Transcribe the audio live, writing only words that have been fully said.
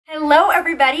Hello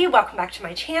everybody, welcome back to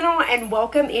my channel and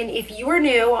welcome in. If you are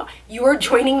new, you are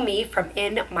joining me from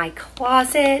in my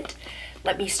closet.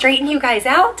 Let me straighten you guys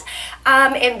out.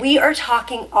 And we are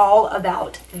talking all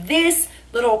about this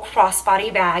little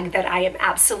crossbody bag that I am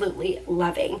absolutely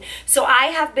loving. So I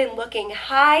have been looking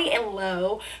high and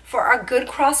low for a good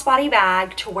crossbody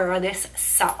bag to wear this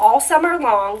all summer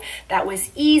long, that was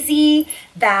easy,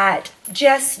 that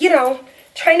just, you know,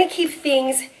 trying to keep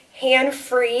things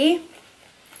hand-free.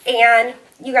 And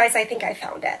you guys, I think I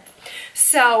found it.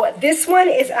 So this one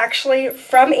is actually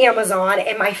from Amazon,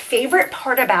 and my favorite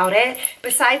part about it,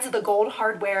 besides the gold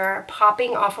hardware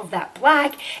popping off of that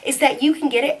black, is that you can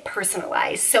get it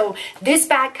personalized. So this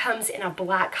bag comes in a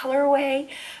black colorway,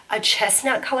 a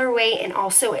chestnut colorway, and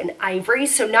also an ivory.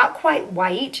 So not quite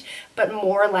white, but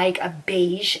more like a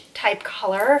beige type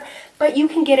color. But you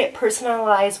can get it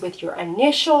personalized with your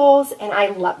initials, and I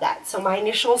love that. So my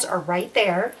initials are right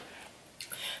there.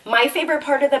 My favorite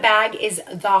part of the bag is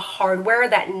the hardware,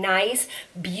 that nice,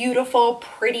 beautiful,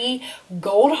 pretty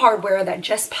gold hardware that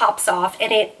just pops off,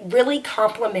 and it really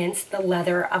complements the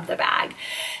leather of the bag.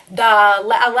 A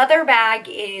leather bag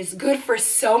is good for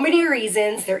so many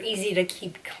reasons. They're easy to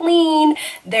keep clean.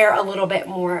 They're a little bit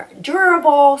more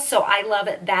durable, so I love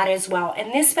that as well.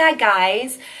 And this bag,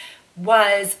 guys,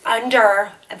 was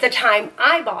under, at the time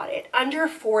I bought it, under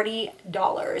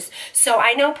 $40. So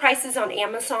I know prices on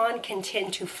Amazon can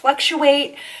tend to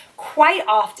fluctuate quite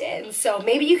often, so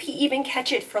maybe you can even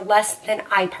catch it for less than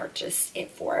I purchased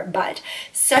it for. But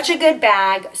such a good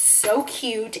bag, so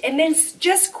cute, and then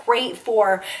just great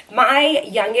for, my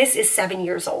youngest is 7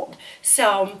 years old,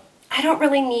 so I don't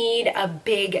really need a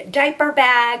big diaper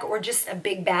bag or just a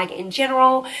big bag in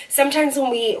general. Sometimes when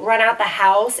we run out the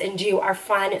house and do our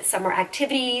fun summer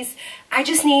activities, I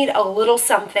just need a little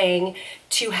something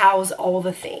to house all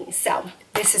the things. So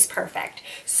this is perfect.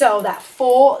 So that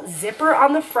full zipper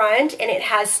on the front, and it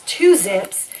has two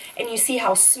zips, and you see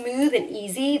how smooth and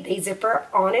easy they zipper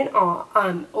on and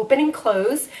on, open and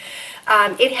close.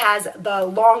 It has the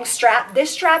long strap.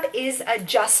 This strap is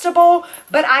adjustable,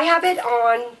 but I have it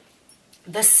on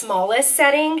the smallest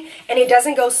setting, and it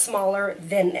doesn't go smaller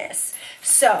than this.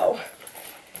 So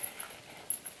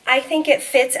I think it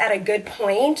fits at a good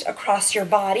point across your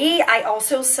body. I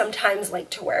also sometimes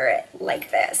like to wear it like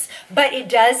this, but it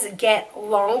does get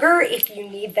longer if you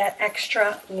need that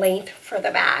extra length for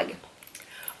the bag.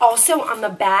 Also on the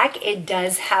back, it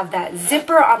does have that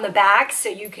zipper on the back, so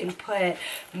you can put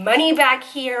money back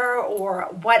here or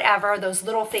whatever, those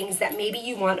little things that maybe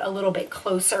you want a little bit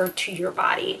closer to your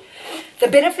body. The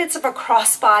benefits of a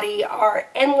crossbody are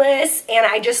endless, and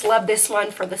I just love this one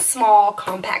for the small,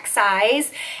 compact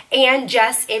size, and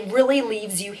just, it really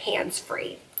leaves you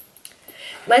hands-free.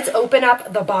 Let's open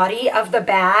up the body of the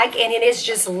bag, and it is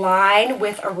just lined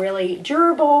with a really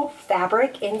durable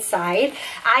fabric inside.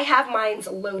 I have mine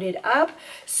loaded up,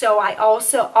 so I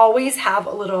also always have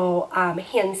a little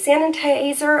hand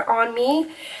sanitizer on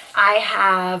me. I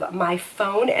have my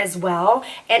phone as well,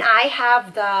 and I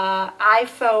have the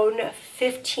iPhone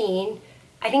 15.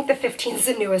 I think the 15 is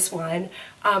the newest one,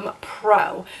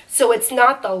 Pro. So it's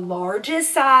not the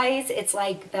largest size, it's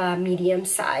like the medium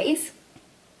size.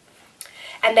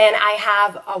 And then I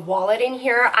have a wallet in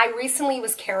here. I recently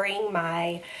was carrying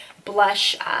my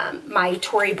blush, my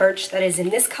Tory Burch that is in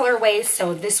this colorway,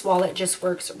 so this wallet just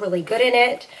works really good in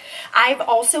it. I've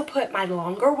also put my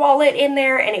longer wallet in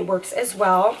there, and it works as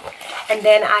well. And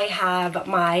then I have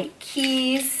my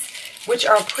keys, which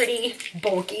are pretty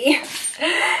bulky.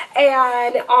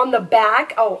 And on the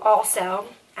back, oh, also,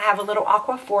 I have a little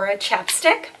Aquaphora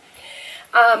chapstick.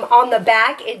 On the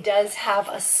back, it does have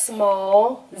a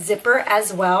small zipper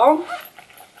as well.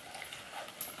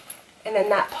 And then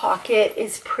that pocket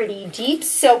is pretty deep.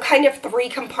 So kind of three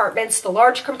compartments, the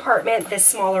large compartment, this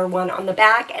smaller one on the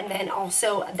back, and then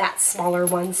also that smaller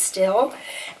one still.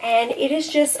 And it is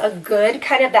just a good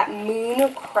kind of that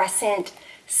moon crescent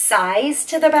size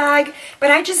to the bag,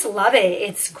 but I just love it.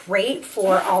 It's great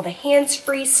for all the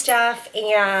hands-free stuff,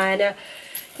 and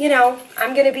you know,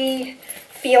 I'm gonna be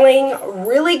feeling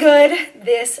really good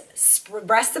this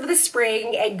rest of the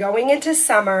spring and going into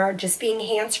summer, just being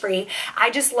hands-free. I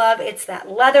just love, it's that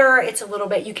leather, it's a little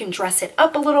bit, you can dress it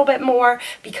up a little bit more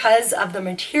because of the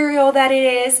material that it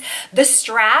is. The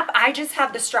strap, I just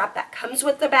have the strap that comes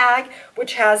with the bag,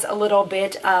 which has a little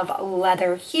bit of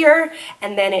leather here,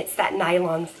 and then it's that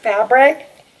nylon fabric.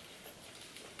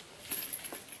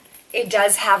 It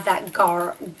does have that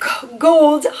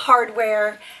gold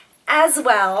hardware as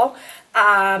well.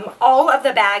 All of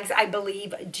the bags, I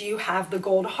believe, do have the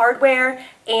gold hardware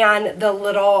and the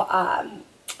little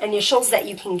initials that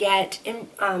you can get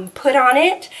put on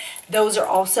it. Those are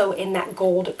also in that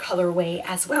gold colorway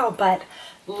as well, but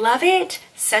love it.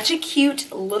 Such a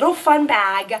cute little fun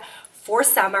bag for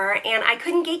summer, and I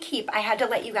couldn't gatekeep. I had to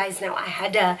let you guys know. I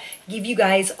had to give you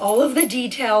guys all of the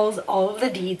details, all of the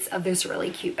deets of this really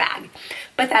cute bag.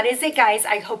 But that is it, guys.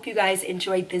 I hope you guys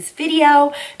enjoyed this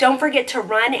video. Don't forget to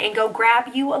run and go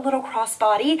grab you a little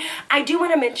crossbody. I do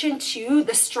want to mention too,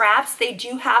 the straps, they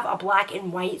do have a black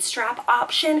and white strap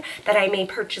option that I may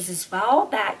purchase as well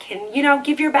that can, you know,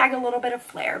 give your bag a little bit of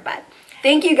flair. But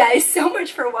thank you guys so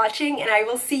much for watching, and I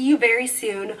will see you very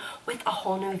soon with a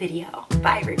whole new video.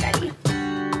 Bye, everybody.